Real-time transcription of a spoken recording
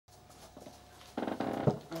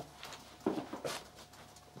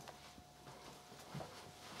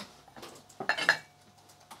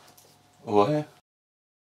Oh yeah.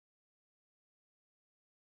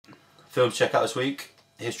 Films to check out this week: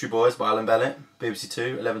 History Boys by Alan Bennett, BBC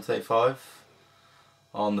Two, 11:35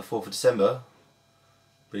 on the 4th of December.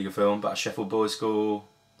 Really good film about Sheffield boys' school,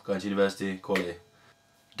 going to university, quality.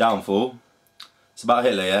 Downfall. It's about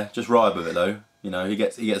Hitler, yeah. Just ride with it though. You know, he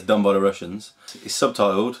gets done by the Russians. It's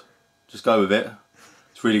subtitled. Just go with it.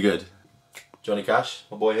 It's really good. Johnny Cash,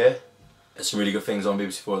 my boy here. There's some really good things on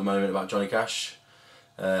BBC Four at the moment about Johnny Cash.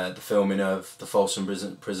 The filming of the Folsom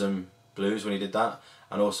Prison Blues when he did that,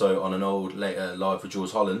 and also on an old later Live with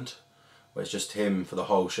Jules Holland, where it's just him for the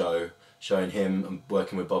whole show, showing him and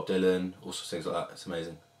working with Bob Dylan, all sorts of things like that. It's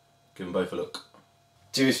amazing. Give them both a look.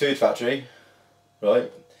 Jimmy's Food Factory,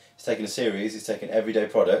 right? He's taking a series. He's taking everyday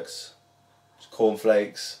products,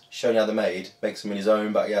 cornflakes, showing you how they're made, makes them in his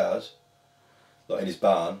own backyard, like in his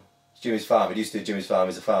barn. It's Jimmy's farm. He used to do Jimmy's farm.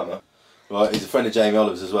 He's a farmer. Right, he's a friend of Jamie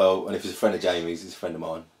Oliver's as well, and if he's a friend of Jamie's, he's a friend of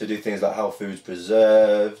mine. They do things like how food's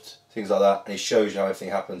preserved, things like that, and he shows you how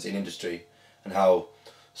everything happens in industry and how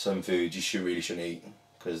some foods you really shouldn't eat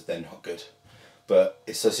because they're not good. But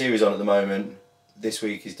it's a series on at the moment. This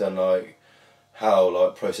week he's done like how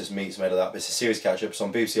like processed meat's made of that. But it's a series catch up. It's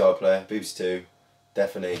on BBC iPlayer, BBC Two.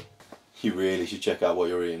 Definitely, you really should check out what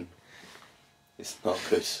you're eating. It's not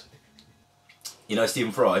good. You know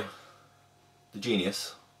Stephen Fry, the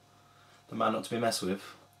genius. The man not to be messed with.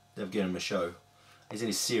 They've given him a show. He's in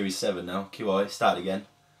his series 7 now. QI, started again.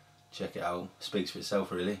 Check it out. Speaks for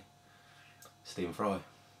itself really. Stephen Fry.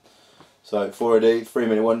 So 4AD,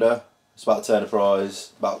 3-minute wonder. It's about the Turner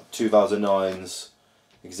Prize, about 2009's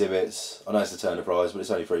exhibits. I know it's the Turner Prize, but it's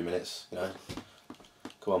only 3 minutes, you know.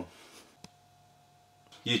 Come on.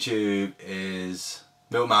 YouTube is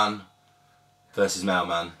Milkman versus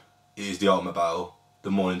Mailman. It is the ultimate battle.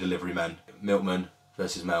 The morning delivery men. Milkman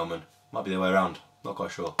versus Mailman. Might be the way around, not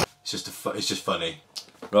quite sure. It's just funny.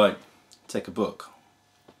 Right, take a book,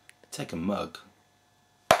 take a mug,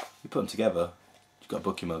 you put them together, you've got a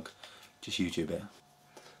booky mug, just YouTube it.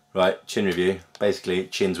 Right, chin review, basically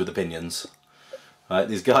chins with opinions. Right,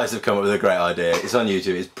 these guys have come up with a great idea. It's on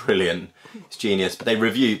YouTube, it's brilliant, it's genius, but they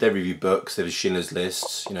review books, there's Schindler's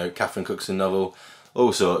Lists, you know, Catherine Cookson novel,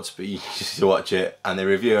 all sorts, but you just watch it and they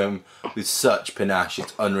review them with such panache,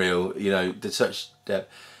 it's unreal, you know, there's such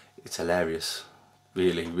depth. It's hilarious.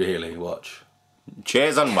 Really, really watch.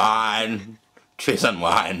 Cheers and wine. Cheers and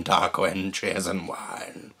wine, Tarquin. Cheers and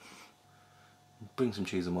wine. Bring some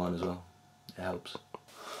cheese and wine as well. It helps.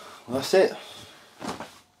 Well, that's it.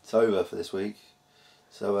 It's over for this week.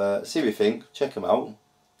 So see what you think. Check them out.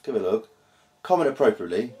 Give it a look. Comment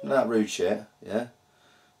appropriately. None of that rude shit. Yeah.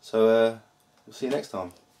 So we'll see you next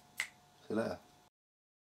time. See you later.